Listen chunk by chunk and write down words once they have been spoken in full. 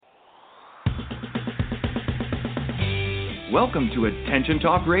Welcome to Attention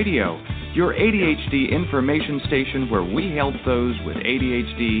Talk Radio, your ADHD information station where we help those with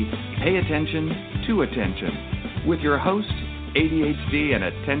ADHD pay attention to attention. With your host, ADHD and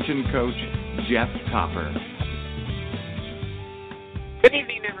attention coach, Jeff Copper. Good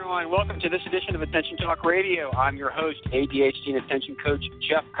evening, everyone. Welcome to this edition of Attention Talk Radio. I'm your host, ADHD and attention coach,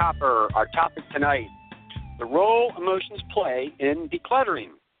 Jeff Copper. Our topic tonight, the role emotions play in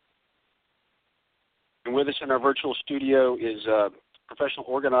decluttering. And with us in our virtual studio is professional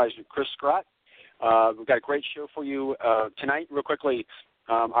organizer Chris Scott. We've got a great show for you tonight. Real quickly,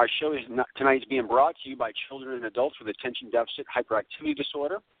 our show tonight is being brought to you by children and adults with attention deficit hyperactivity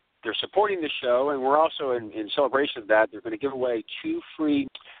disorder. They're supporting the show, and we're also, in celebration of that, they're going to give away 2 free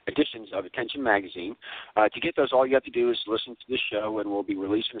editions of Attention Magazine. To get those, all you have to do is listen to the show, and we'll be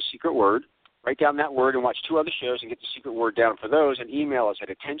releasing a secret word. Write down that word and watch 2 other shows and get the secret word down for those, and email us at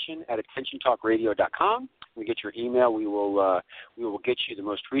attention@attentiontalkradio.com. We get your email. We will get you the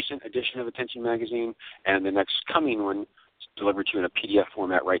most recent edition of Attention Magazine, and the next coming one delivered to you in a PDF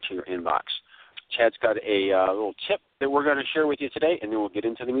format right to your inbox. Chad's got a little tip that we're going to share with you today, and then we'll get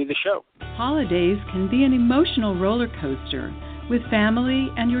into the meat of the show. Holidays can be an emotional roller coaster with family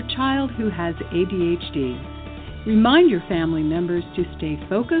and your child who has ADHD. Remind your family members to stay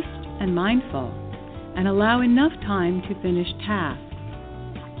focused and mindful, and allow enough time to finish tasks.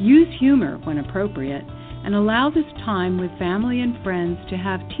 Use humor when appropriate, and allow this time with family and friends to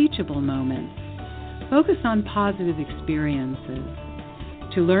have teachable moments. Focus on positive experiences.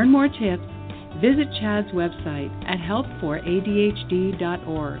 To learn more tips, visit Chad's website at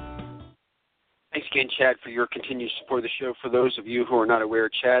helpforadhd.org. Thanks again, Chad, for your continued support of the show. For those of you who are not aware,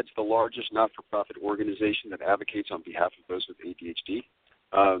 Chad's the largest not-for-profit organization that advocates on behalf of those with ADHD.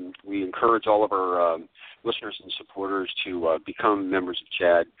 We encourage all of our listeners and supporters to become members of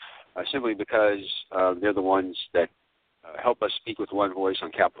CHAD simply because they're the ones that help us speak with one voice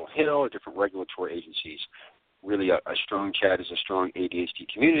on Capitol Hill, different regulatory agencies. Really, a strong CHAD is a strong ADHD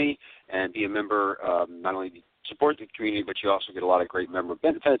community, and be a member, not only support the community, but you also get a lot of great member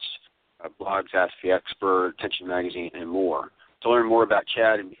benefits, blogs, Ask the Expert, Attention Magazine, and more. To learn more about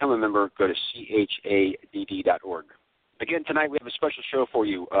CHAD and become a member, go to chadd.org. Again, tonight we have a special show for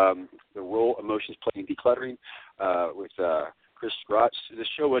you, the role emotions play in decluttering with Chris Scott. This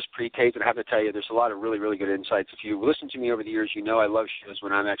show was pre-taped, and I have to tell you, there's a lot of really, really good insights. If you listen to me over the years, you know I love shows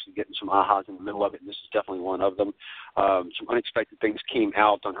when I'm actually getting some ahas in the middle of it, and this is definitely one of them. Some unexpected things came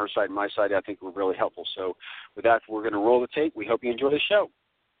out on her side and my side I think were really helpful. So with that, we're going to roll the tape. We hope you enjoy the show.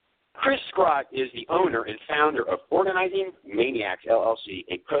 Chris Scott is the owner and founder of Organizing Maniacs, LLC,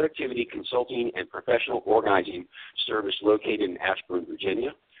 a productivity consulting and professional organizing service located in Ashburn,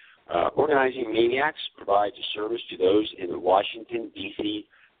 Virginia. Organizing Maniacs provides a service to those in the Washington, D.C.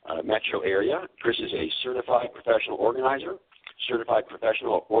 Metro area. Chris is a certified professional organizer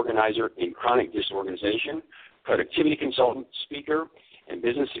in chronic disorganization, productivity consultant, speaker, and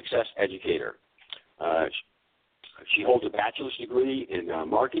business success educator. She holds a bachelor's degree in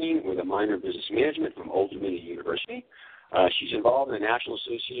marketing with a minor in business management from Old Dominion University. She's involved in the National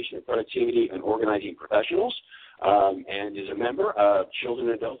Association of Productivity and Organizing Professionals and is a member of Children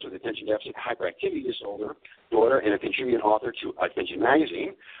and Adults with Attention Deficit Hyperactivity Disorder, and a contributing author to Attention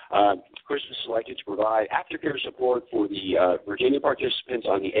Magazine. Chris was selected to provide aftercare support for the Virginia participants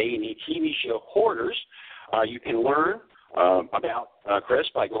on the A&E TV show Hoarders. You can learn about Chris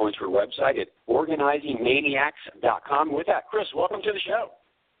by going to her website at organizingmaniacs.com. With that, Chris, welcome to the show.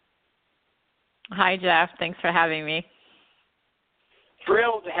 Hi, Jeff. Thanks for having me.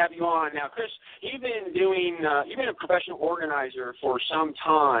 Thrilled to have you on. Now, Chris, you've been a professional organizer for some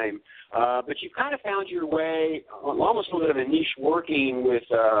time, but you've kind of found your way almost a little bit of a niche working with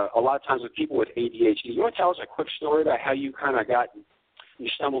a lot of times with people with ADHD. You want to tell us a quick story about how you kind of you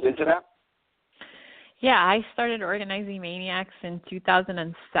stumbled into that? Yeah, I started Organizing Maniacs in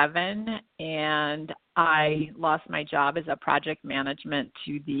 2007, and I lost my job as a project management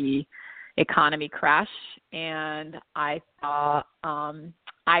to the economy crash, and I thought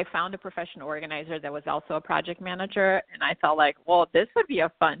I found a professional organizer that was also a project manager, and I felt like, well, this would be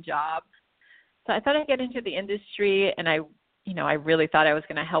a fun job. So I thought I'd get into the industry, and I really thought I was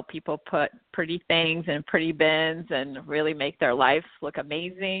going to help people put pretty things in pretty bins and really make their lives look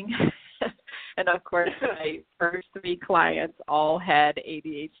amazing. And, of course, my first 3 clients all had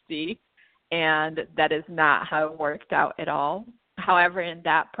ADHD, and that is not how it worked out at all. However, in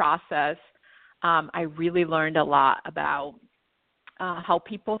that process, I really learned a lot about how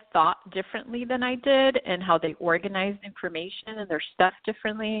people thought differently than I did and how they organized information and their stuff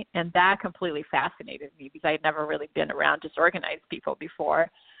differently, and that completely fascinated me because I had never really been around disorganized people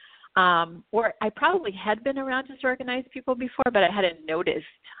before. or I probably had been around disorganized people before, but I hadn't noticed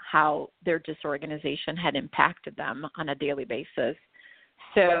how their disorganization had impacted them on a daily basis.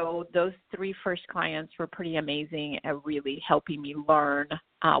 So those 3 first clients were pretty amazing at really helping me learn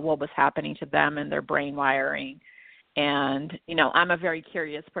what was happening to them and their brain wiring. And, I'm a very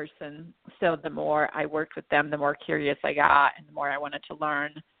curious person, so the more I worked with them, the more curious I got and the more I wanted to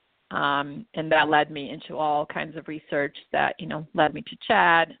learn. And that led me into all kinds of research that, led me to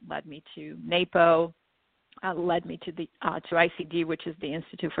CHAD, led me to NAPO, led me to to ICD, which is the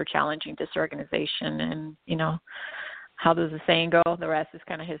Institute for Challenging Disorganization. And, how does the saying go? The rest is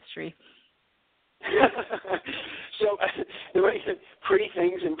kind of history. So the way pretty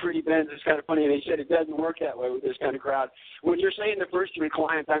things and pretty bends is kind of funny. They said it doesn't work that way with this kind of crowd. When you're saying the first 3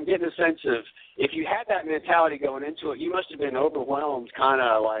 clients, I'm getting a sense of if you had that mentality going into it, you must have been overwhelmed kind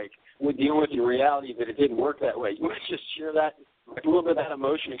of like with dealing with your reality that it didn't work that way. You want to just share that, like a little bit of that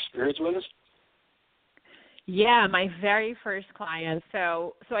emotion experience with us? Yeah, my very first client.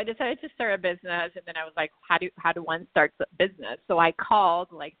 So I decided to start a business, and then I was like, how do one start a business? So I called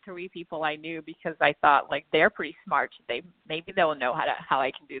like 3 people I knew because I thought like they're pretty smart. Maybe they'll know how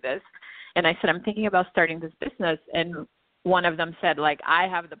I can do this. And I said, I'm thinking about starting this business. And one of them said, like, I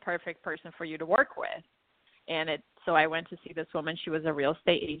have the perfect person for you to work with. And so I went to see this woman. She was a real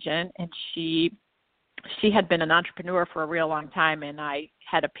estate agent, and she had been an entrepreneur for a real long time, and I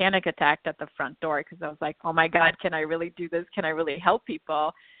had a panic attack at the front door because I was like, oh, my God, can I really do this? Can I really help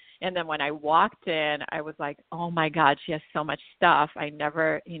people? And then when I walked in, I was like, oh, my God, she has so much stuff. I've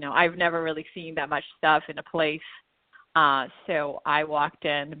never really seen that much stuff in a place. So I walked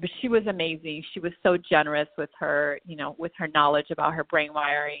in, but she was amazing. She was so generous with her knowledge about her brain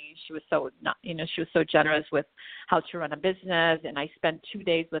wiring. She was so generous with how to run a business. And I spent 2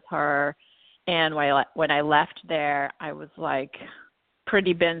 days with her. And when I left there, I was like,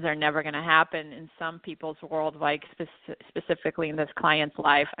 pretty bins are never going to happen in some people's world, like specifically in this client's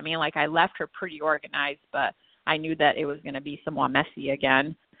life. I mean, like I left her pretty organized, but I knew that it was going to be somewhat messy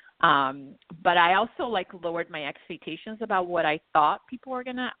again. But I also like lowered my expectations about what I thought people were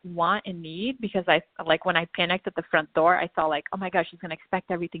going to want and need, because when I panicked at the front door, I thought like, oh my gosh, she's going to expect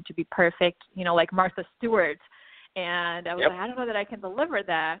everything to be perfect, like Martha Stewart. And I was like, I don't know that I can deliver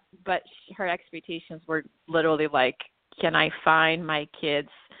that. But her expectations were literally like, can I find my kids,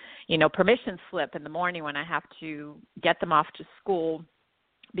 permission slip in the morning when I have to get them off to school?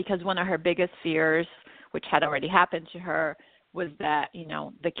 Because one of her biggest fears, which had already happened to her, was that,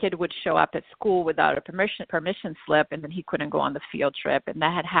 the kid would show up at school without a permission slip, and then he couldn't go on the field trip. And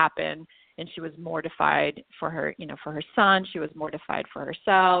that had happened. And she was mortified for her, for her son. She was mortified for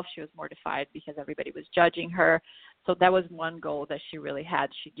herself. She was mortified because everybody was judging her. So that was one goal that she really had.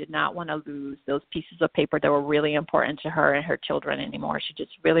 She did not want to lose those pieces of paper that were really important to her and her children anymore. She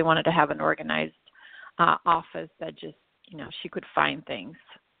just really wanted to have an organized office that just, she could find things.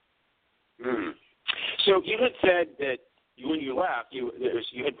 Mm. So you had said that when you left, you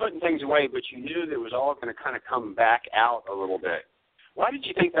had put things away, but you knew that it was all going to kind of come back out a little bit. Why did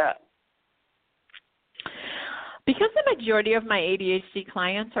you think that? Because the majority of my ADHD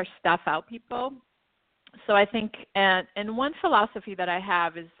clients are stuff out people. So I think, and one philosophy that I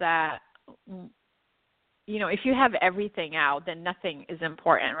have is that, if you have everything out, then nothing is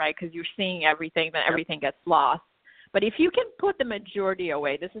important, right? Because you're seeing everything, then everything gets lost. But if you can put the majority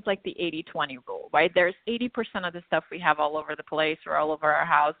away, this is like the 80-20 rule, right? There's 80% of the stuff we have all over the place or all over our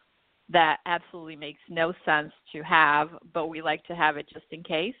house that absolutely makes no sense to have, but we like to have it just in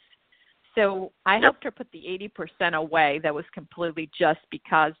case. So I helped her put the 80% away that was completely just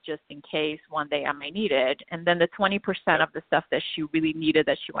in case one day I might need it. And then the 20% of the stuff that she really needed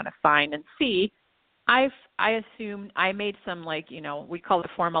that she wanted to find and see, I assumed I made some we call it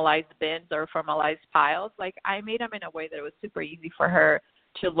formalized bins or formalized piles. Like I made them in a way that it was super easy for her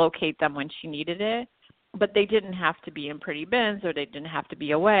to locate them when she needed it. But they didn't have to be in pretty bins or they didn't have to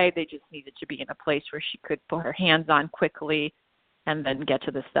be away. They just needed to be in a place where she could put her hands on quickly and then get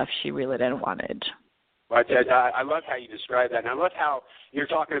to the stuff she really didn't wanted. Well, I love how you describe that, and I love how you're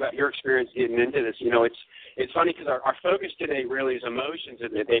talking about your experience getting into this. It's funny because our focus today really is emotions,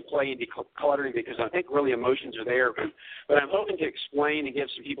 and they play into decluttering because I think really emotions are there. But I'm hoping to explain and give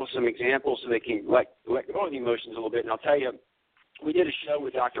some people some examples so they can let go of the emotions a little bit. And I'll tell you, we did a show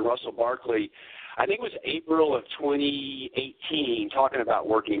with Dr. Russell Barkley, I think it was April of 2018, talking about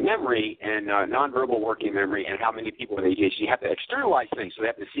working memory and nonverbal working memory and how many people with ADHD have to externalize things, so they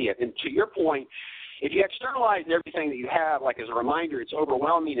have to see it. And to your point, if you externalize everything that you have, like as a reminder, it's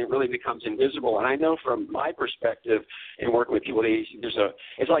overwhelming. It really becomes invisible. And I know from my perspective in working with people,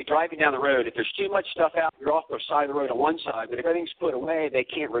 it's like driving down the road. If there's too much stuff out, you're off the side of the road on one side, but if everything's put away, they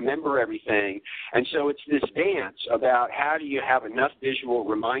can't remember everything. And so it's this dance about how do you have enough visual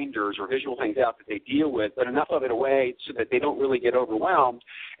reminders or visual things out that they deal with, but enough of it away so that they don't really get overwhelmed.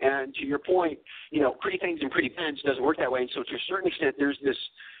 And to your point, pretty things and pretty pens doesn't work that way. And so to a certain extent, there's this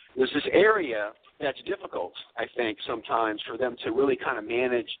area that's difficult, I think, sometimes for them to really kind of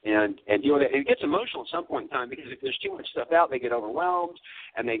manage and deal with it. And it gets emotional at some point in time because if there's too much stuff out, they get overwhelmed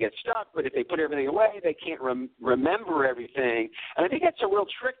and they get stuck. But if they put everything away, they can't remember everything. And I think that's a real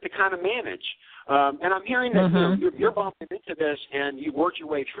trick to kind of manage. And I'm hearing that you're bumping into this and you've worked your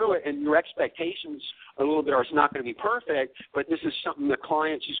way through it, and your expectations a little bit are it's not going to be perfect, but this is something the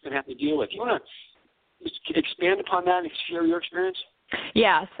client's just going to have to deal with. You want to expand upon that and share your experience?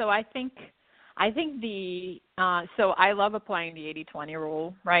 Yeah, so I think so I love applying the 80-20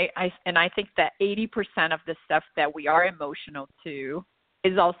 rule, right? I think that 80% of the stuff that we are emotional to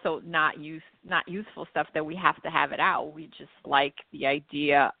is also not useful stuff that we have to have it out. We just like the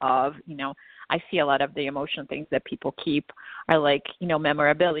idea of, I see a lot of the emotional things that people keep are like,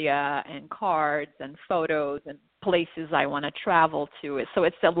 memorabilia and cards and photos and places I want to travel to. So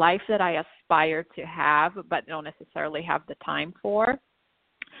it's a life that I aspire to have but don't necessarily have the time for.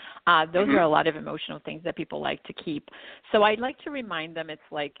 Those are a lot of emotional things that people like to keep. So I'd like to remind them it's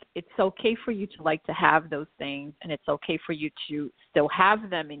okay for you to like to have those things, and it's okay for you to still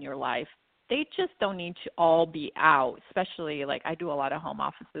have them in your life. They just don't need to all be out, especially like I do a lot of home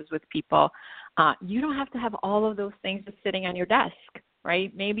offices with people. You don't have to have all of those things just sitting on your desk,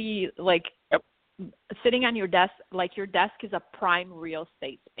 right? Maybe sitting on your desk, like your desk is a prime real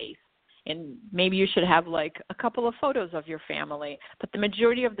estate space. And maybe you should have like a couple of photos of your family, but the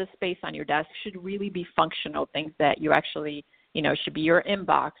majority of the space on your desk should really be functional things that you actually, should be your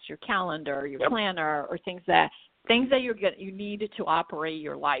inbox, your calendar, your planner, or things that you need to operate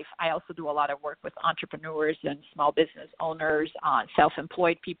your life. I also do a lot of work with entrepreneurs and small business owners,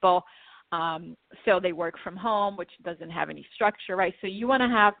 self-employed people. So they work from home, which doesn't have any structure, right? So you want to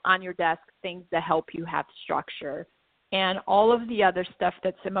have on your desk things that help you have structure. And all of the other stuff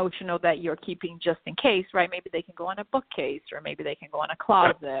that's emotional that you're keeping just in case, right? Maybe they can go on a bookcase, or maybe they can go on a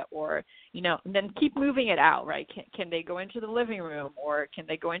closet, or, and then keep moving it out, right? Can they go into the living room, or can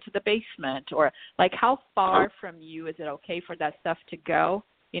they go into the basement, or like how far from you is it okay for that stuff to go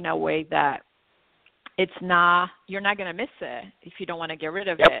in a way that you're not going to miss it if you don't want to get rid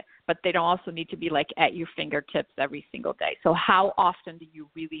of it, but they don't also need to be like at your fingertips every single day. So how often do you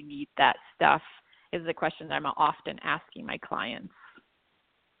really need that stuff is the question that I'm often asking my clients.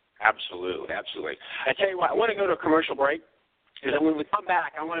 Absolutely. I tell you what, I want to go to a commercial break. And then when we come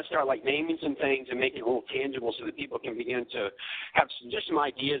back, I want to start naming some things and make it a little tangible so that people can begin to have some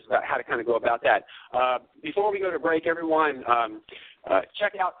ideas about how to kind of go about that. Before we go to break, everyone,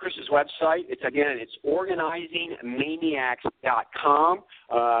 check out Chris's website. It's organizingmaniacs.com.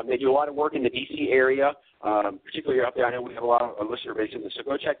 They do a lot of work in the D.C. area, particularly up there. I know we have a lot of listener base in this, so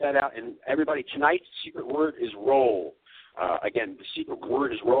go check that out. And everybody, tonight's secret word is roll. The secret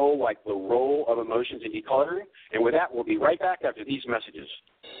word is roll, like the roll of emotions in decluttering. And with that, we'll be right back after these messages.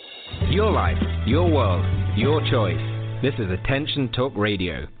 Your life, your world, your choice. This is Attention Talk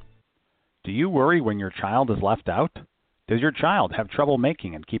Radio. Do you worry when your child is left out? Does your child have trouble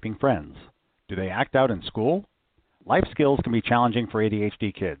making and keeping friends? Do they act out in school? Life skills can be challenging for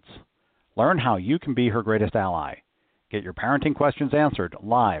ADHD kids. Learn how you can be her greatest ally. Get your parenting questions answered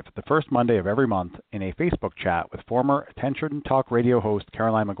live the first Monday of every month in a Facebook chat with former Attention Talk Radio host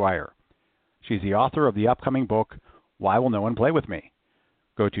Caroline McGuire. She's the author of the upcoming book, Why Will No One Play With Me?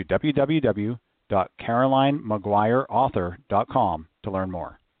 Go to www.carolinemcguireauthor.com to learn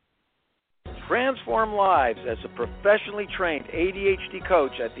more. Transform lives as a professionally trained ADHD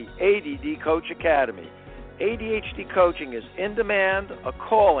coach at the ADD Coach Academy. ADHD coaching is in demand, a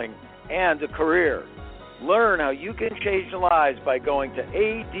calling, and a career. Learn how you can change lives by going to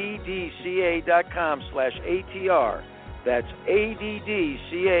addca.com/ATR. That's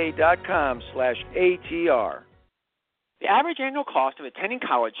addca.com/ATR. The average annual cost of attending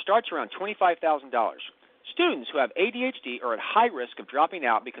college starts around $25,000. Students who have ADHD are at high risk of dropping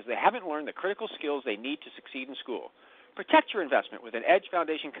out because they haven't learned the critical skills they need to succeed in school. Protect your investment with an EDGE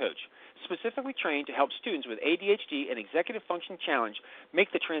Foundation coach, specifically trained to help students with ADHD and Executive Function Challenge make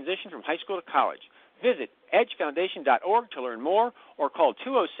the transition from high school to college. Visit edgefoundation.org to learn more, or call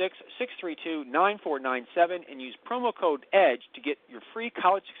 206-632-9497 and use promo code EDGE to get your free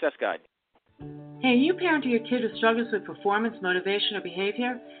college success guide. Hey, you parent of your kid who struggles with performance, motivation, or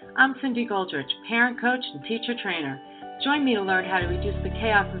behavior? I'm Cindy Goldrich, parent coach and teacher trainer. Join me to learn how to reduce the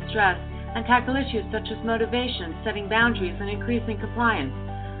chaos and stress and tackle issues such as motivation, setting boundaries, and increasing compliance.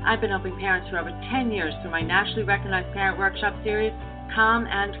 I've been helping parents for over 10 years through my nationally recognized parent workshop series, Calm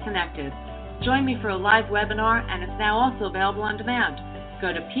and Connected. Join me for a live webinar, and it's now also available on demand.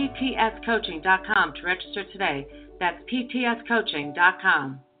 Go to ptscoaching.com to register today. That's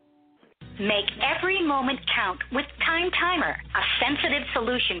ptscoaching.com. Make every moment count with Time Timer, a sensitive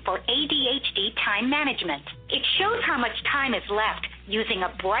solution for ADHD time management. It shows how much time is left using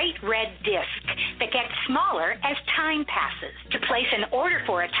a bright red disc that gets smaller as time passes. To place an order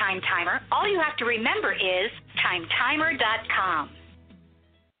for a Time Timer, all you have to remember is timetimer.com.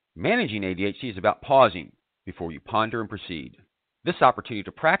 Managing ADHD is about pausing before you ponder and proceed. This opportunity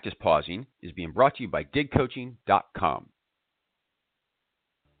to practice pausing is being brought to you by digcoaching.com.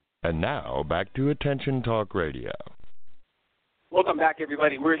 And now, back to Attention Talk Radio. Welcome back,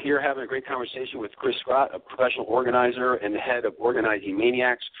 everybody. We're here having a great conversation with Chris Scott, a professional organizer and the head of Organizing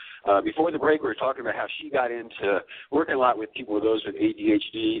Maniacs. Before the break, we were talking about how she got into working a lot with people with those with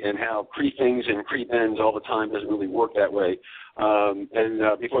ADHD and how creepings and creep-ins all the time doesn't really work that way.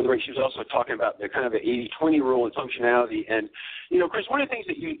 Before the break, she was also talking about the kind of the 80-20 rule and functionality. And, you know, Chris, one of the things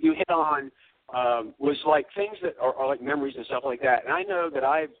that you hit on was like things that are like memories and stuff like that. And I know that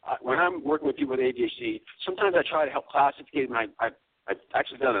when I'm working with people with ADHD, sometimes I try to help classicate, and I've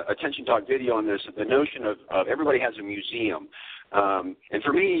actually done an Attention Talk video on this, the notion of everybody has a museum. And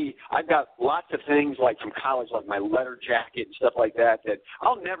for me, I've got lots of things like from college, like my letter jacket and stuff like that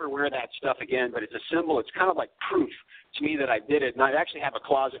I'll never wear that stuff again, but it's a symbol. It's kind of like proof to me that I did it. And I actually have a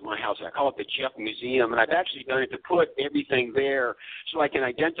closet in my house. I call it the Jeff Museum, and I've actually done it to put everything there so I can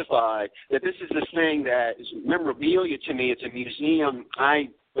identify that this is this thing that is memorabilia to me. It's a museum. I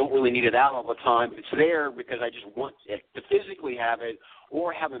don't really need it out all the time. It's there because I just want to physically have it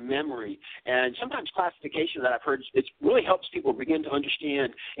or have a memory. And sometimes classification that I've heard, it really helps people begin to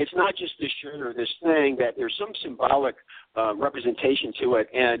understand it's not just this shirt or this thing, that there's some symbolic representation to it,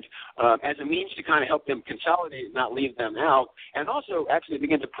 and as a means to kind of help them consolidate and not leave them out, and also actually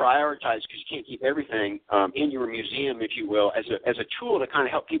begin to prioritize, because you can't keep everything in your museum, if you will, as a tool to kind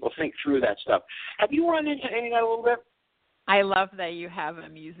of help people think through that stuff. Have you run into any of that a little bit? I love that you have a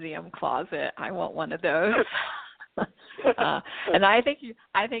museum closet. I want one of those. And I think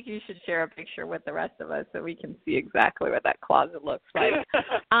you should share a picture with the rest of us so we can see exactly what that closet looks like.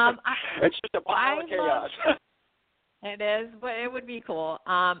 It's just a pile of chaos. It is, but it would be cool.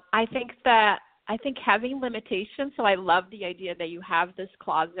 I think having limitations. So I love the idea that you have this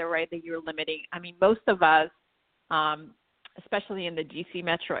closet, right? That you're limiting. I mean, most of us, especially in the DC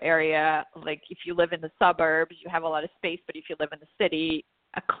metro area, like if you live in the suburbs, you have a lot of space. But if you live in the city,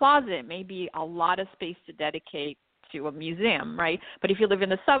 a closet may be a lot of space to dedicate to a museum, right? But if you live in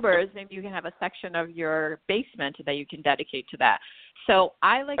the suburbs, maybe you can have a section of your basement that you can dedicate to that. So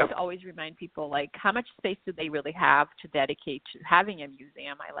I like to always remind people, like, how much space do they really have to dedicate to having a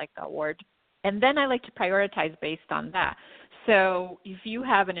museum? I like that word. And then I like to prioritize based on that. So if you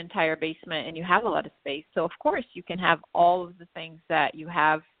have an entire basement and you have a lot of space, so of course you can have all of the things that you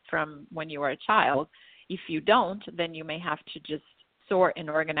have from when you were a child. If you don't, then you may have to just sort and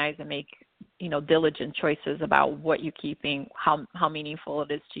organize and make, diligent choices about what you're keeping, how meaningful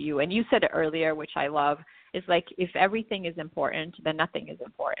it is to you. And you said it earlier, which I love, is like if everything is important, then nothing is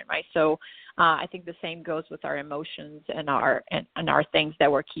important, right? So I think the same goes with our emotions and our things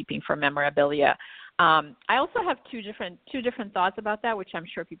that we're keeping for memorabilia. I also have two different thoughts about that, which I'm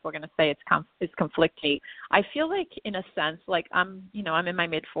sure people are going to say it's conflicting. I feel like, in a sense, like I'm in my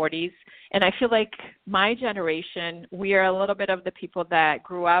mid-40s, and I feel like my generation, we are a little bit of the people that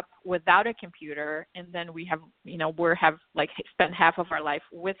grew up without a computer, and then we have spent half of our life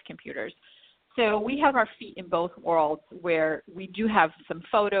with computers. So we have our feet in both worlds, where we do have some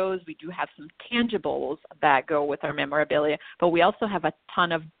photos, we do have some tangibles that go with our memorabilia, but we also have a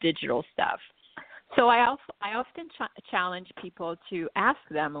ton of digital stuff. So I often challenge people to ask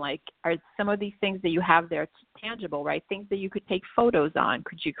them, like, are some of these things that you have there tangible, right? Things that you could take photos on.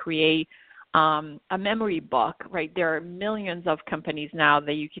 Could you create a memory book, right? There are millions of companies now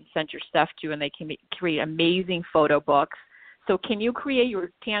that you can send your stuff to, and they can create amazing photo books. So can you create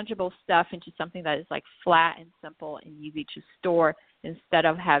your tangible stuff into something that is like flat and simple and easy to store, instead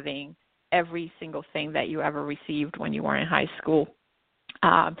of having every single thing that you ever received when you were in high school?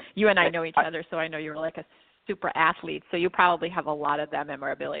 You and I know each other, so I know you're like a super athlete, so you probably have a lot of that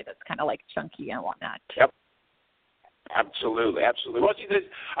memorabilia that's kind of like chunky and whatnot. Yep. Absolutely. Well, see,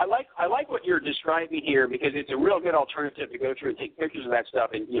 I like what you're describing here because it's a real good alternative to go through and take pictures of that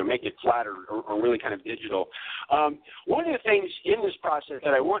stuff and make it flat or really kind of digital. One of the things in this process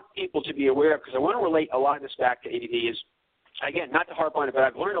that I want people to be aware of, because I want to relate a lot of this back to ADD, is again not to harp on it, but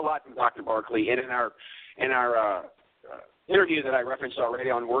I've learned a lot from Dr. Barkley, and in our interview that I referenced already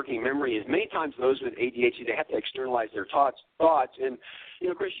on working memory is many times those with ADHD, they have to externalize their thoughts. And,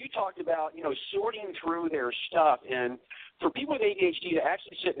 Chris, you talked about, sorting through their stuff. And for people with ADHD to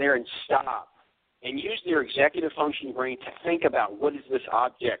actually sit there and stop and use their executive functioning brain to think about what is this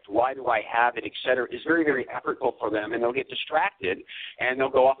object, why do I have it, et cetera, is very, very effortful for them. And they'll get distracted and they'll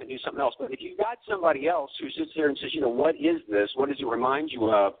go off and do something else. But if you've got somebody else who sits there and says, what is this? What does it remind you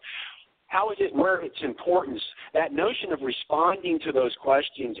of? How is it, where its importance? That notion of responding to those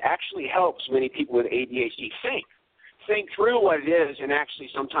questions actually helps many people with ADHD think through what it is and actually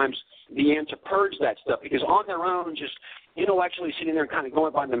sometimes begin to purge that stuff, because on their own, just intellectually sitting there and kind of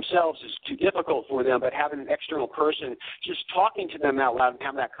going by themselves is too difficult for them, but having an external person just talking to them out loud and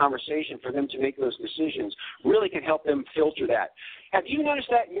having that conversation for them to make those decisions really can help them filter that. Have you noticed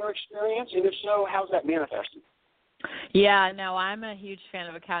that in your experience? And if so, how's that manifested? Yeah, no, I'm a huge fan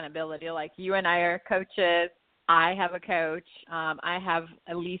of accountability. Like you and I are coaches. I have a coach. I have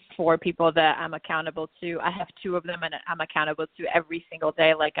at least 4 people that I'm accountable to. I have 2 of them and I'm accountable to every single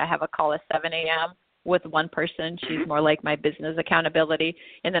day. Like I have a call at 7 a.m. with one person. She's more like my business accountability.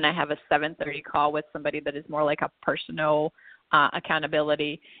 And then I have a 7:30 call with somebody that is more like a personal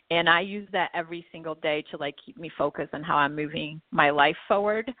accountability. And I use that every single day to keep me focused on how I'm moving my life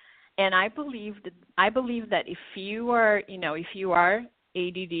forward. And I believe that if you are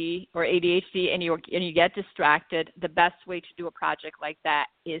ADD or ADHD and you get distracted, the best way to do a project like that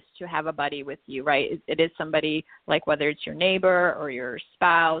is to have a buddy with you, right? It is somebody, like whether it's your neighbor or your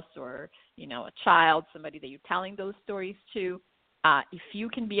spouse or a child, somebody that you're telling those stories to. If you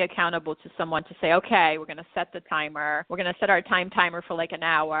can be accountable to someone to say, okay, we're going to set the timer. We're going to set our timer for an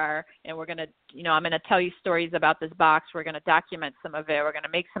hour, and we're going to, I'm going to tell you stories about this box. We're going to document some of it. We're going to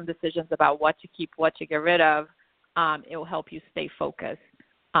make some decisions about what to keep, what to get rid of. It will help you stay focused.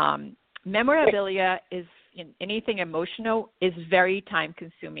 Memorabilia is in anything emotional is very time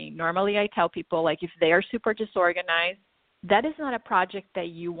consuming. Normally I tell people if they are super disorganized, that is not a project that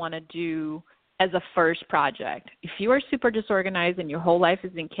you want to do as a first project. If you are super disorganized and your whole life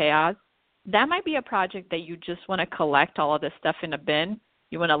is in chaos, that might be a project that you just want to collect all of this stuff in a bin.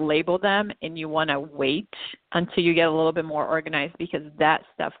 You want to label them and you want to wait until you get a little bit more organized, because that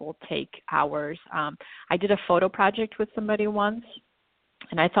stuff will take hours. I did a photo project with somebody once,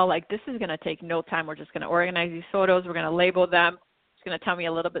 and I thought this is going to take no time. We're just going to organize these photos. We're going to label them. It's going to tell me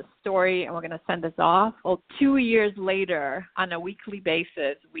a little bit story, and we're going to send this off. Well, 2 years later, on a weekly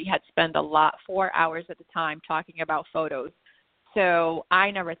basis, we had spent 4 hours at the time talking about photos. So I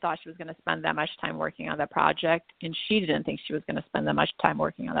never thought she was going to spend that much time working on that project, and she didn't think she was going to spend that much time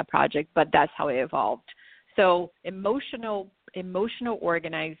working on that project, but that's how it evolved. So emotional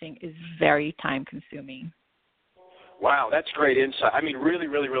organizing is very time-consuming. Wow, that's great insight. I mean, really,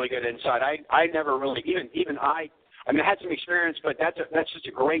 really, really good insight. I never really, I had some experience, but that's just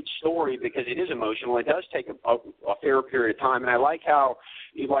a great story because it is emotional. It does take a fair period of time, and I like how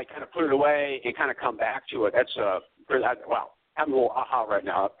you kind of put it away and kind of come back to it. That's wow. I'm a little aha right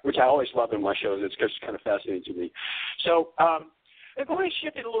now, which I always love in my shows. It's just kind of fascinating to me. So, if we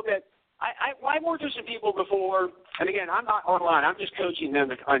shift it a little bit, I've worked with some people before, and again, I'm not online. I'm just coaching them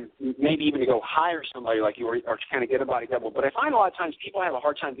on maybe even to go hire somebody like you or to kind of get a body double. But I find a lot of times people have a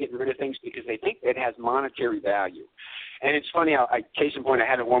hard time getting rid of things because they think it has monetary value. And it's funny, case in point, I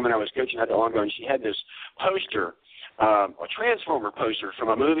had a woman I was coaching not that long ago, and she had this poster, a Transformer poster from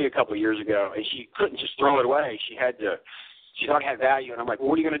a movie a couple of years ago, and she couldn't just throw it away. She thought it had value, and I'm like, well,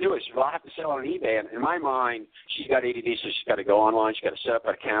 what are you going to do? She said, well, I have to sell it on eBay. And in my mind, she's got ADD, so she's got to go online. She's got to set up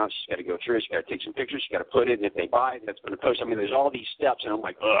an account. She's got to go through it. She's got to take some pictures. She's got to put it, and if they buy it, that's going to post. I mean, there's all these steps, and I'm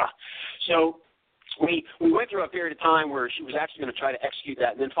like, ugh. So we went through a period of time where she was actually going to try to execute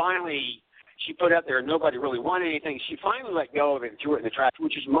that, and then finally she put out there and nobody really wanted anything. She finally let go of it and threw it in the trash,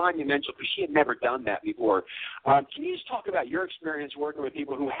 which is monumental because she had never done that before. Can you just talk about your experience working with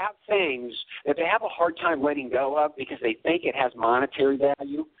people who have things that they have a hard time letting go of because they think it has monetary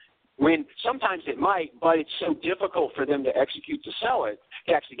value? When sometimes it might, but it's so difficult for them to execute to sell it,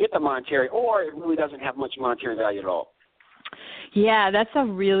 to actually get the monetary, or it really doesn't have much monetary value at all. Yeah, that's a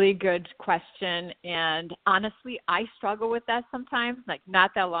really good question. And honestly, I struggle with that sometimes. Like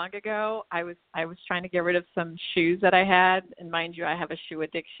not that long ago, I was trying to get rid of some shoes that I had, and mind you, I have a shoe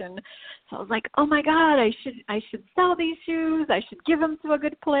addiction. So I was like, oh my God, I should sell these shoes. I should give them to a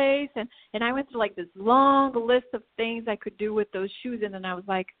good place. And I went through like this long list of things I could do with those shoes, and then I was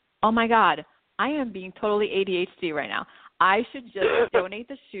like, oh my God, I am being totally ADHD right now. I should just donate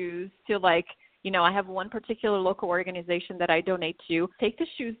the shoes to like, I have one particular local organization that I donate to, take the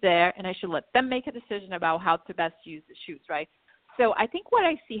shoes there, and I should let them make a decision about how to best use the shoes, right? So I think what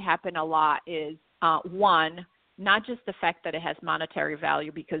I see happen a lot is, one, not just the fact that it has monetary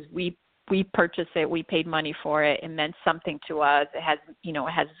value because we purchased it, we paid money for it, it meant something to us, it has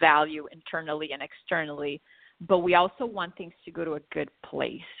value internally and externally, but we also want things to go to a good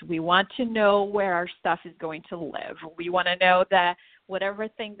place. We want to know where our stuff is going to live. We want to know that whatever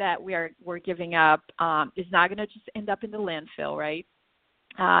thing that we're giving up is not going to just end up in the landfill, right?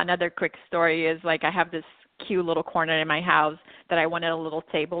 Another quick story is like I have this cute little corner in my house that I wanted a little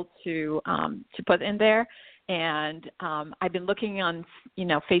table to put in there. And I've been looking on,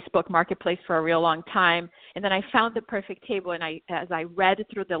 Facebook Marketplace for a real long time. And then I found the perfect table. And as I read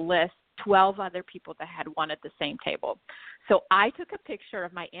through the list, 12 other people that had wanted the same table. So I took a picture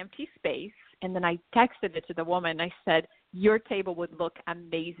of my empty space, and then I texted it to the woman. I said, your table would look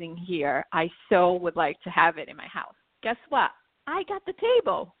amazing here. I so would like to have it in my house. Guess what? I got the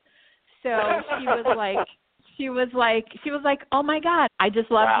table. So she was like, oh my God, I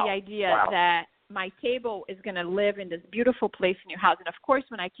just love the idea that my table is going to live in this beautiful place in your house. And of course,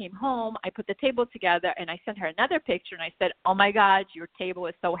 when I came home, I put the table together and I sent her another picture and I said, oh my God, your table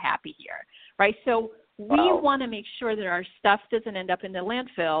is so happy here, right? So we want to make sure that our stuff doesn't end up in the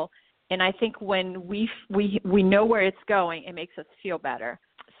landfill. And I think when we know where it's going, it makes us feel better.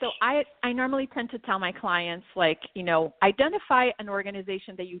 So I normally tend to tell my clients, like, identify an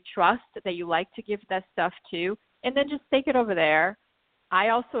organization that you trust, that you like to give that stuff to, and then just take it over there. I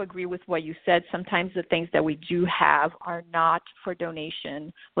also agree with what you said. Sometimes the things that we do have are not for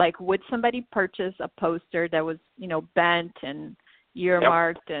donation. Like, would somebody purchase a poster that was, bent and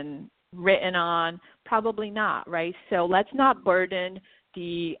earmarked and written on? Probably not, right? So let's not burden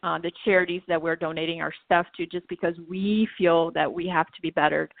the charities that we're donating our stuff to just because we feel that we have to be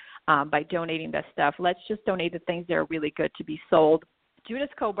bettered by donating that stuff. Let's just donate the things that are really good to be sold.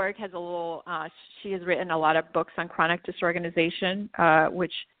 Judith Koberg has she has written a lot of books on chronic disorganization,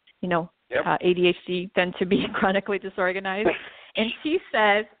 which, ADHD tend to be chronically disorganized. And she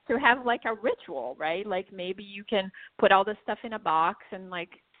says to have like a ritual, right? Like maybe you can put all the stuff in a box and like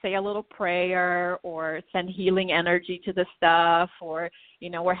say a little prayer or send healing energy to the stuff or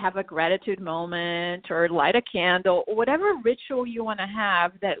have a gratitude moment or light a candle or whatever ritual you want to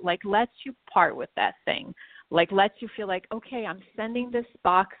have that like lets you part with that thing. Like lets you feel like, okay, I'm sending this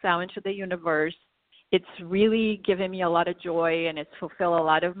box out into the universe. It's really given me a lot of joy and it's fulfilled a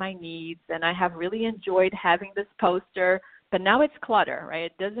lot of my needs. And I have really enjoyed having this poster, but now it's clutter,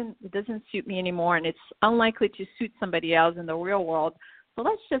 right? It doesn't suit me anymore and it's unlikely to suit somebody else in the real world. So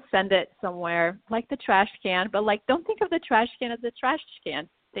let's just send it somewhere like the trash can, but like don't think of the trash can as a trash can.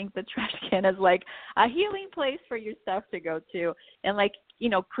 Think the trash can as like a healing place for your stuff to go to. And like,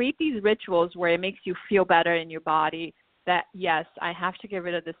 create these rituals where it makes you feel better in your body that, yes, I have to get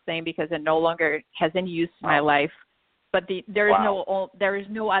rid of this thing because it no longer has any use in my life. But there is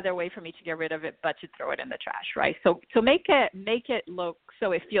no other way for me to get rid of it but to throw it in the trash, right? So make it look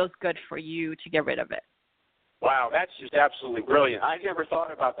so it feels good for you to get rid of it. Wow, that's just absolutely brilliant. I never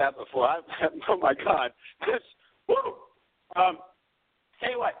thought about that before. Oh my God, woo! Tell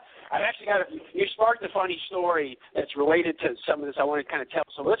you what, I've actually you sparked a funny story that's related to some of this I want to kind of tell.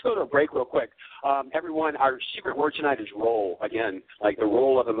 So let's go to a break real quick. Everyone, our secret word tonight is roll. Again, like the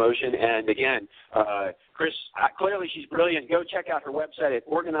roll of emotion. And again, Chris, clearly she's brilliant. Go check out her website at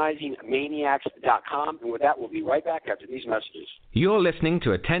organizingmaniacs.com. And with that, we'll be right back after these messages. You're listening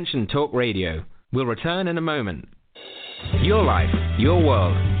to Attention Talk Radio. We'll return in a moment. Your life, your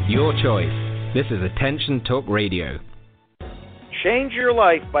world, your choice. This is Attention Talk Radio. Change your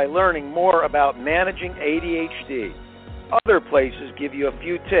life by learning more about managing ADHD. Other places give you a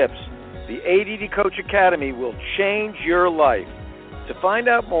few tips. The ADD Coach Academy will change your life. To find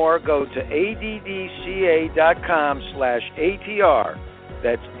out more, go to addca.com/ATR.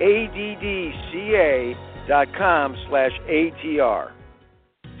 That's addca.com/ATR.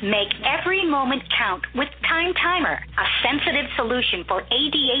 Make every moment count with Time Timer, a sensitive solution for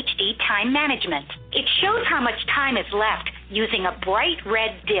ADHD time management. It shows how much time is left using a bright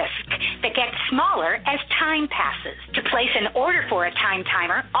red disc that gets smaller as time passes. To place an order for a Time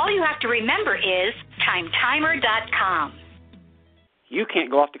Timer, all you have to remember is timetimer.com. You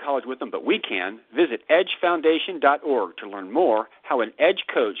can't go off to college with them, but we can. Visit edgefoundation.org to learn more how an EDGE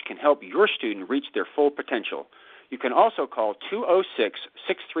coach can help your student reach their full potential. You can also call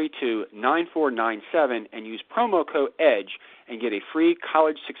 206-632-9497 and use promo code EDGE and get a free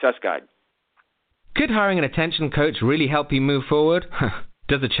college success guide. Could hiring an attention coach really help you move forward?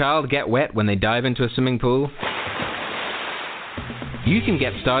 Does a child get wet when they dive into a swimming pool? You can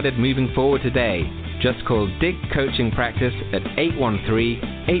get started moving forward today. Just call Dig Coaching Practice at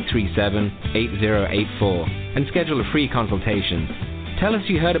 813-837-8084 and schedule a free consultation. Tell us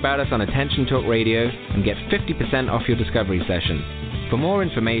you heard about us on Attention Talk Radio and get 50% off your discovery session. For more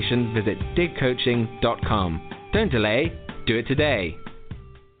information, visit digcoaching.com. Don't delay, do it today.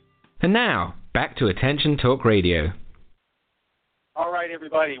 And now, back to Attention Talk Radio. All right,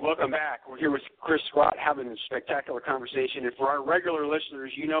 everybody, welcome back. We're here with Chris Scott having a spectacular conversation. And for our regular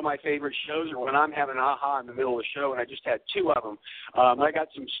listeners, you know my favorite shows are when I'm having an aha in the middle of the show, and I just had two of them. I got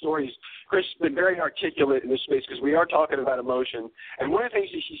some stories. Chris has been very articulate in this space because we are talking about emotion. And one of the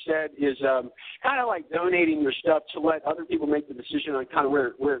things that she said is kind of like donating your stuff to let other people make the decision on kind of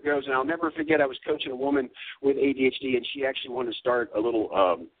where it goes. And I'll never forget I was coaching a woman with ADHD, and she actually wanted to start a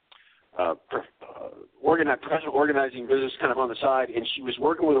little professional organizing business kind of on the side, and she was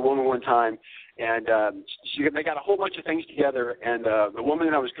working with a woman one time, and they got a whole bunch of things together, and the woman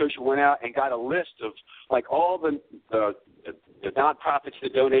that I was coaching went out and got a list of like all the nonprofits, the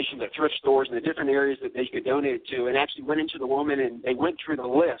donations, the thrift stores, and the different areas that they could donate it to, and actually went into the woman and they went through the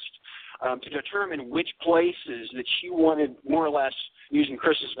list to determine which places that she wanted, more or less, using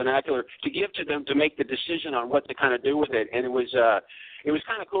Chris's vernacular, to give to them to make the decision on what to kind of do with it. And it was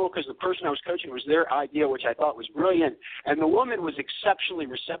kind of cool because the person I was coaching, was their idea, which I thought was brilliant. And the woman was exceptionally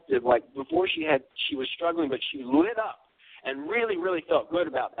receptive. Like before she was struggling, but she lit up and really, really felt good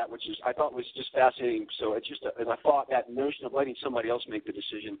about that, which I thought was just fascinating. So it's just a thought, that notion of letting somebody else make the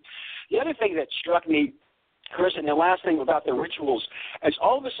decision. The other thing that struck me, Chris, and the last thing about the rituals, is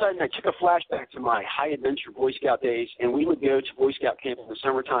all of a sudden I took a flashback to my high adventure Boy Scout days, and we would go to Boy Scout camp in the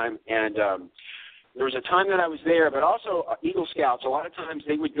summertime, and there was a time that I was there, but also Eagle Scouts, a lot of times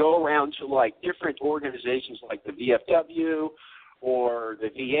they would go around to like different organizations like the VFW or the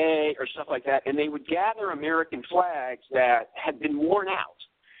VA or stuff like that, and they would gather American flags that had been worn out.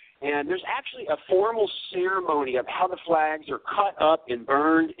 And there's actually a formal ceremony of how the flags are cut up and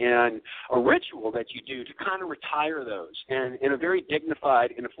burned, and a ritual that you do to kind of retire those, and in a very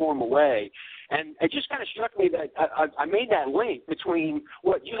dignified and a formal way. And it just kind of struck me that I made that link between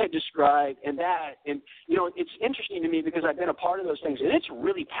what you had described and that. And, you know, it's interesting to me because I've been a part of those things, and it's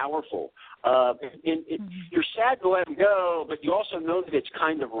really powerful. You're sad to let them go, but you also know that it's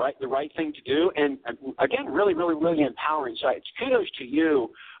kind of the right thing to do. And, again, really, really, really empowering. So it's kudos to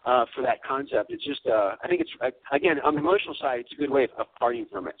you for that concept. It's just, I think it's, again, on the emotional side, it's a good way of parting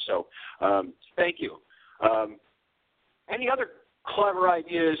from it. So thank you. Any other clever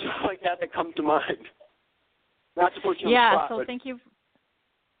ideas like that come to mind? Not to put you on the spot, so but thank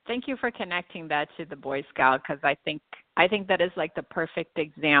you for connecting that to the Boy Scout, because I think that is like the perfect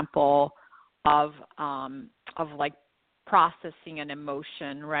example of like processing an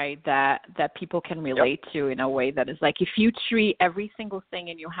emotion, right, that people can relate to in a way that is like, if you treat every single thing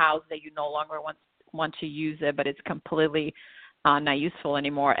in your house that you no longer want to use it, but it's completely not useful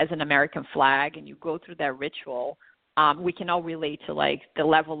anymore, as an American flag, and you go through that ritual, we can all relate to like the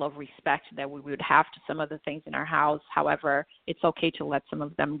level of respect that we would have to some of the things in our house. However, it's okay to let some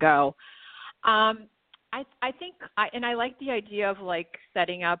of them go. I think, and I like the idea of like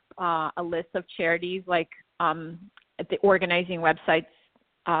setting up a list of charities, like at the organizing websites,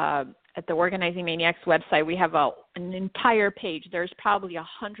 at the Organizing Maniacs website, we have an entire page. There's probably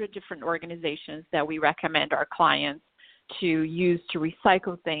 100 different organizations that we recommend our clients to use to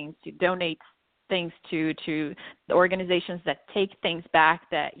recycle things, to donate things to the organizations that take things back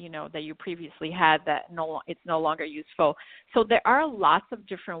that you previously had that it's no longer useful. So there are lots of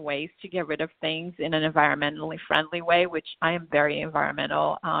different ways to get rid of things in an environmentally friendly way, which I am very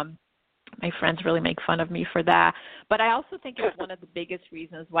environmental. My friends really make fun of me for that. But I also think it's one of the biggest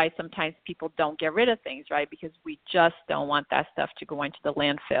reasons why sometimes people don't get rid of things, right? Because we just don't want that stuff to go into the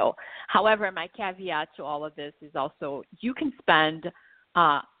landfill. However, my caveat to all of this is also you can spend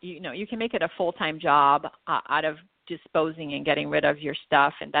you can make it a full-time job out of disposing and getting rid of your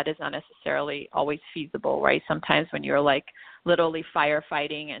stuff, and that is not necessarily always feasible, right? Sometimes when you're like literally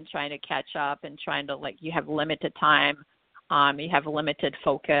firefighting and trying to catch up and trying to you have limited time, you have limited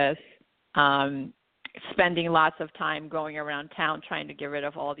focus, spending lots of time going around town trying to get rid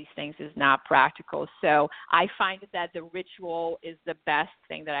of all these things is not practical. So I find that the ritual is the best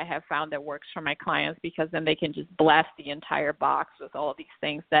thing that I have found that works for my clients, because then they can just blast the entire box with all of these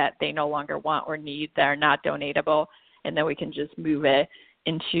things that they no longer want or need, that are not donatable, and then we can just move it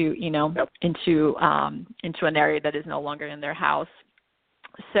into, into an area that is no longer in their house.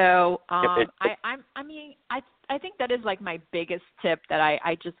 So I think that is like my biggest tip that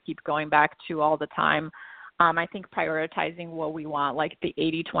I just keep going back to all the time. I think prioritizing what we want, like the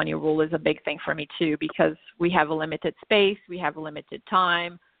 80-20 rule, is a big thing for me too, because we have a limited space, we have a limited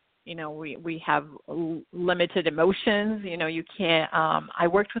time, we have limited emotions. You can't. I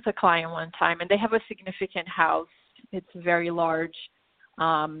worked with a client one time, and they have a significant house. It's very large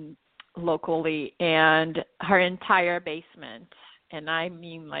locally, and her entire basement, and I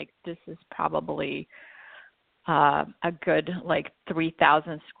mean, like, this is probably a good,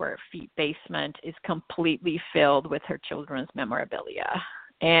 3,000 square feet basement, is completely filled with her children's memorabilia.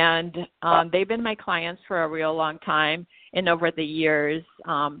 And they've been my clients for a real long time. And over the years,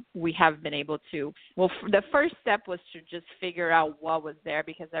 we have been able to, the first step was to just figure out what was there,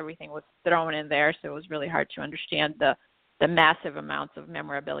 because everything was thrown in there. So it was really hard to understand the massive amounts of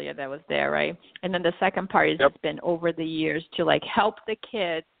memorabilia that was there, right? And then the second part is it's been over the years to help the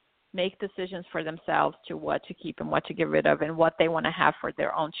kids make decisions for themselves to what to keep and what to get rid of and what they want to have for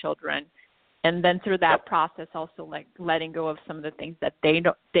their own children. And then through that process, also letting go of some of the things that they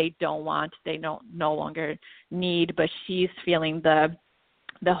don't want, they no longer need, but she's feeling the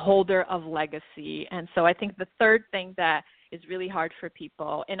holder of legacy. And so I think the third thing that is really hard for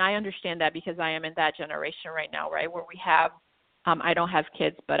people, and I understand that because I am in that generation right now, right, where we have, I don't have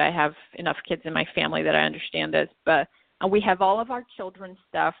kids, but I have enough kids in my family that I understand this, but we have all of our children's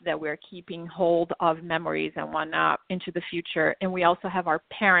stuff that we're keeping hold of, memories and whatnot, into the future. And we also have our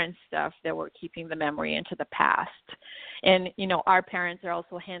parents' stuff that we're keeping the memory into the past. And, our parents are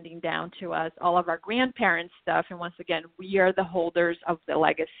also handing down to us all of our grandparents' stuff. And once again, we are the holders of the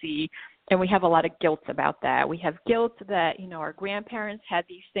legacy. And we have a lot of guilt about that. We have guilt that, our grandparents had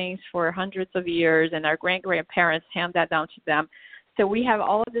these things for hundreds of years, and our great-grandparents hand that down to them. So we have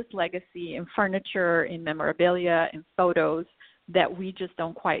all of this legacy in furniture, in memorabilia, in photos that we just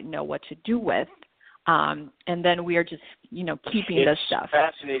don't quite know what to do with. And then we are just, keeping this stuff.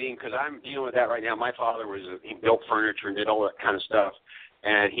 It's fascinating because I'm dealing with that right now. My father he built furniture and did all that kind of stuff.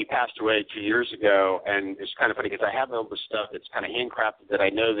 And he passed away 2 years ago. And it's kind of funny because I have all this stuff that's kind of handcrafted that I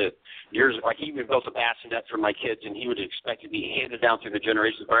know that he even built a bassinet for my kids, and he would expect it to be handed down through the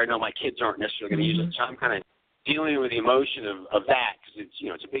generations. But I know my kids aren't necessarily going to use it. So I'm kind of dealing with the emotion of that, because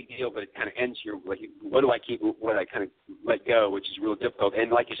it's a big deal, but it kind of ends here. What do I keep? What I kind of let go, which is real difficult.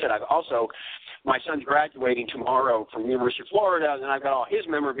 And like you said, my son's graduating tomorrow from the University of Florida, and I've got all his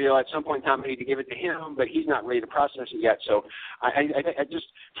memorabilia. At some point in time, I need to give it to him, but he's not ready to process it yet. So I just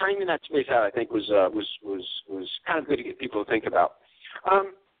framing that space out, I think, was kind of good to get people to think about.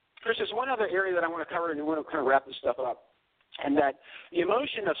 Chris, there's one other area that I want to cover, and I want to kind of wrap this stuff up. And that the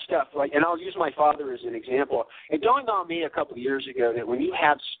emotion of stuff, and I'll use my father as an example. It dawned on me a couple of years ago that when you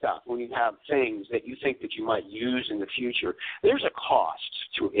have stuff, when you have things that you think that you might use in the future, there's a cost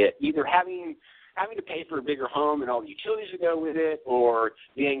to it, either having to pay for a bigger home and all the utilities that go with it, or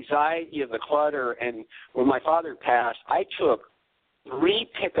the anxiety of the clutter. And when my father passed, I took 3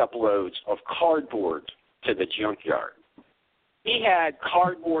 pickup loads of cardboard to the junkyard. He had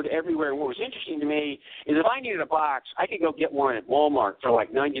cardboard everywhere. And what was interesting to me is if I needed a box, I could go get one at Walmart for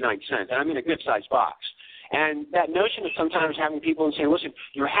 99 cents, and I'm in a good-sized box. And that notion of sometimes having people and saying, listen,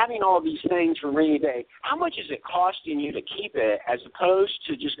 you're having all these things for a rainy day. How much is it costing you to keep it as opposed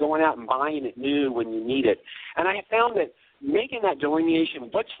to just going out and buying it new when you need it? And I have found that making that delineation,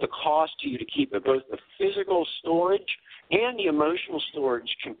 what's the cost to you to keep it, both the physical storage and the emotional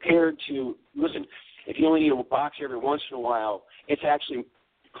storage compared to, listen, if you only need a box every once in a while, it's actually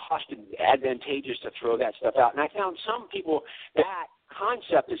cost advantageous to throw that stuff out. And I found some people, that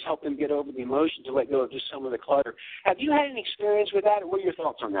concept has helped them get over the emotion to let go of just some of the clutter. Have you had any experience with that, or what are your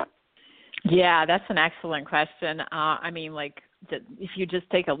thoughts on that? Yeah, that's an excellent question. If you just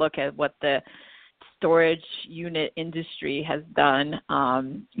take a look at what the storage unit industry has done,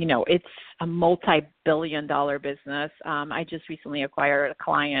 it's a multi-billion-dollar business. I just recently acquired a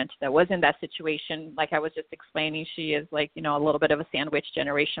client that was in that situation. Like I was just explaining, she is a little bit of a sandwich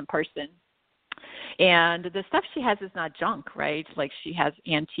generation person. And the stuff she has is not junk, right? Like she has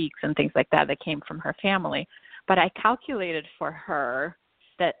antiques and things like that came from her family. But I calculated for her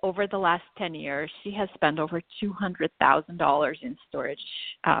that over the last 10 years, she has spent over $200,000 in storage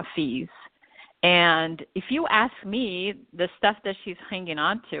fees. And if you ask me, the stuff that she's hanging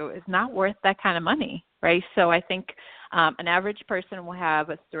on to is not worth that kind of money, right? So I think an average person will have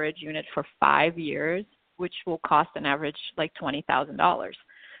a storage unit for 5 years, which will cost an average like $20,000.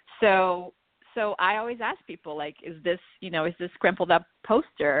 So I always ask people, like, is this crumpled up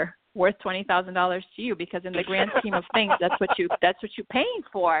poster worth $20,000 to you? Because in the grand scheme of things, that's what you're paying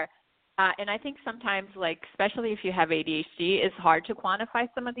for. And I think sometimes, like, especially if you have ADHD, it's hard to quantify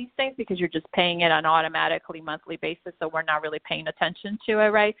some of these things because you're just paying it on automatically monthly basis, so we're not really paying attention to it,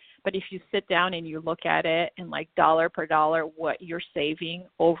 right? But if you sit down and you look at it and, like, dollar per dollar what you're saving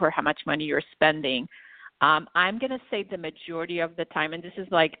over how much money you're spending, I'm going to say the majority of the time, and this is,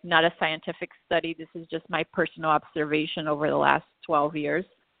 like, not a scientific study, this is just my personal observation over the last 12 years,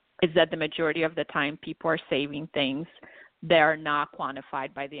 is that the majority of the time people are saving things that are not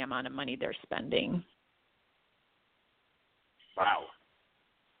quantified by the amount of money they're spending. Wow.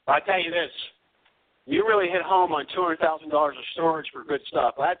 I tell you this, you really hit home on $200,000 of storage for good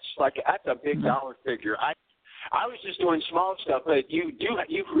stuff. That's a big dollar figure. I was just doing small stuff, but you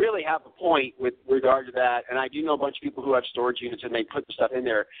really have a point with regard to that. And I do know a bunch of people who have storage units and they put the stuff in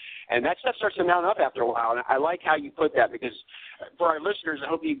there, and that stuff starts to mount up after a while. And I like how you put that, because for our listeners, I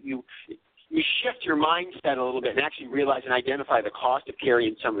hope you shift your mindset a little bit and actually realize and identify the cost of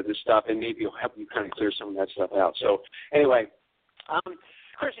carrying some of this stuff, and maybe it'll help you kind of clear some of that stuff out. So anyway,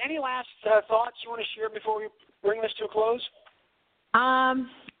 Chris, any last thoughts you want to share before we bring this to a close?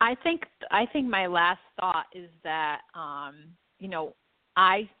 I think my last thought is that,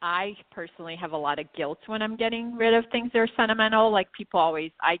 I personally have a lot of guilt when I'm getting rid of things that are sentimental. Like,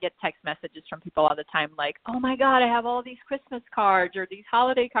 I get text messages from people all the time like, oh my God, I have all these Christmas cards or these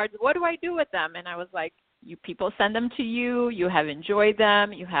holiday cards. What do I do with them? And I was like, you people send them to you. You have enjoyed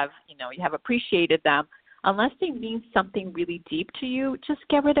them. You have appreciated them. Unless they mean something really deep to you, just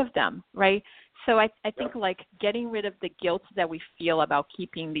get rid of them, right? So I think, like, getting rid of the guilt that we feel about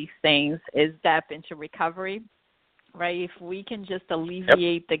keeping these things is step into recovery, right? If we can just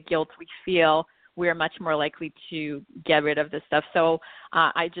alleviate the guilt we feel, we're much more likely to get rid of this stuff. So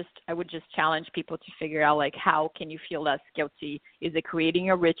I would just challenge people to figure out, like, how can you feel less guilty? Is it creating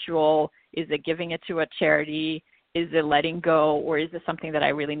a ritual? Is it giving it to a charity? Is it letting go, or is it something that I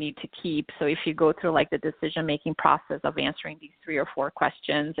really need to keep? So if you go through, like, the decision-making process of answering these 3 or 4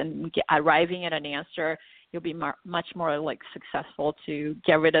 questions and arriving at an answer, you'll be much more, like, successful to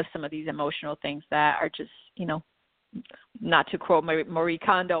get rid of some of these emotional things that are just, not to quote Marie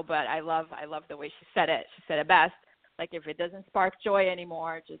Kondo, but I love the way she said it. She said it best. Like, if it doesn't spark joy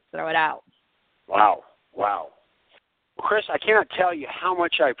anymore, just throw it out. Wow. Well, Chris, I cannot tell you how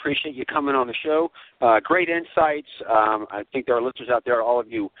much I appreciate you coming on the show. Great insights. I think there are listeners out there, all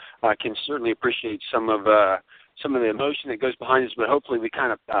of you, can certainly appreciate some of the emotion that goes behind this, but hopefully we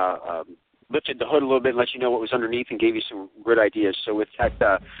kind of lifted the hood a little bit and let you know what was underneath and gave you some good ideas. So with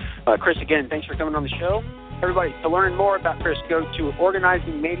that, Chris, again, thanks for coming on the show. Everybody, to learn more about Chris, go to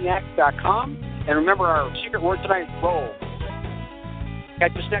organizingmaniacs.com. And remember, our secret word tonight is roll.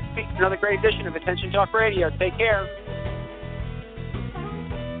 Catch us next week for another great edition of Attention Talk Radio. Take care.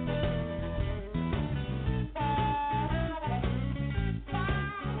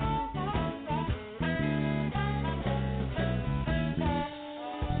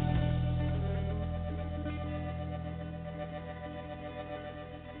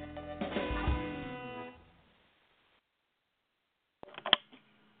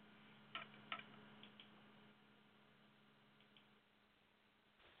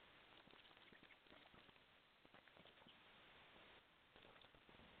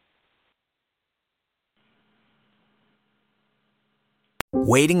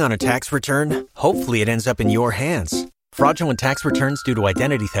 Waiting on a tax return? Hopefully it ends up in your hands. Fraudulent tax returns due to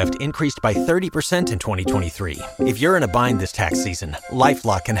identity theft increased by 30% in 2023. If you're in a bind this tax season,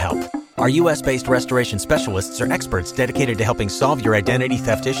 LifeLock can help. Our U.S.-based restoration specialists are experts dedicated to helping solve your identity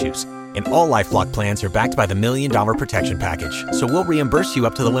theft issues. And all LifeLock plans are backed by the $1 Million Protection Package. So we'll reimburse you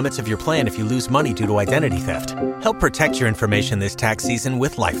up to the limits of your plan if you lose money due to identity theft. Help protect your information this tax season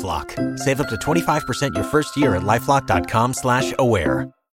with LifeLock. Save up to 25% your first year at LifeLock.com/aware.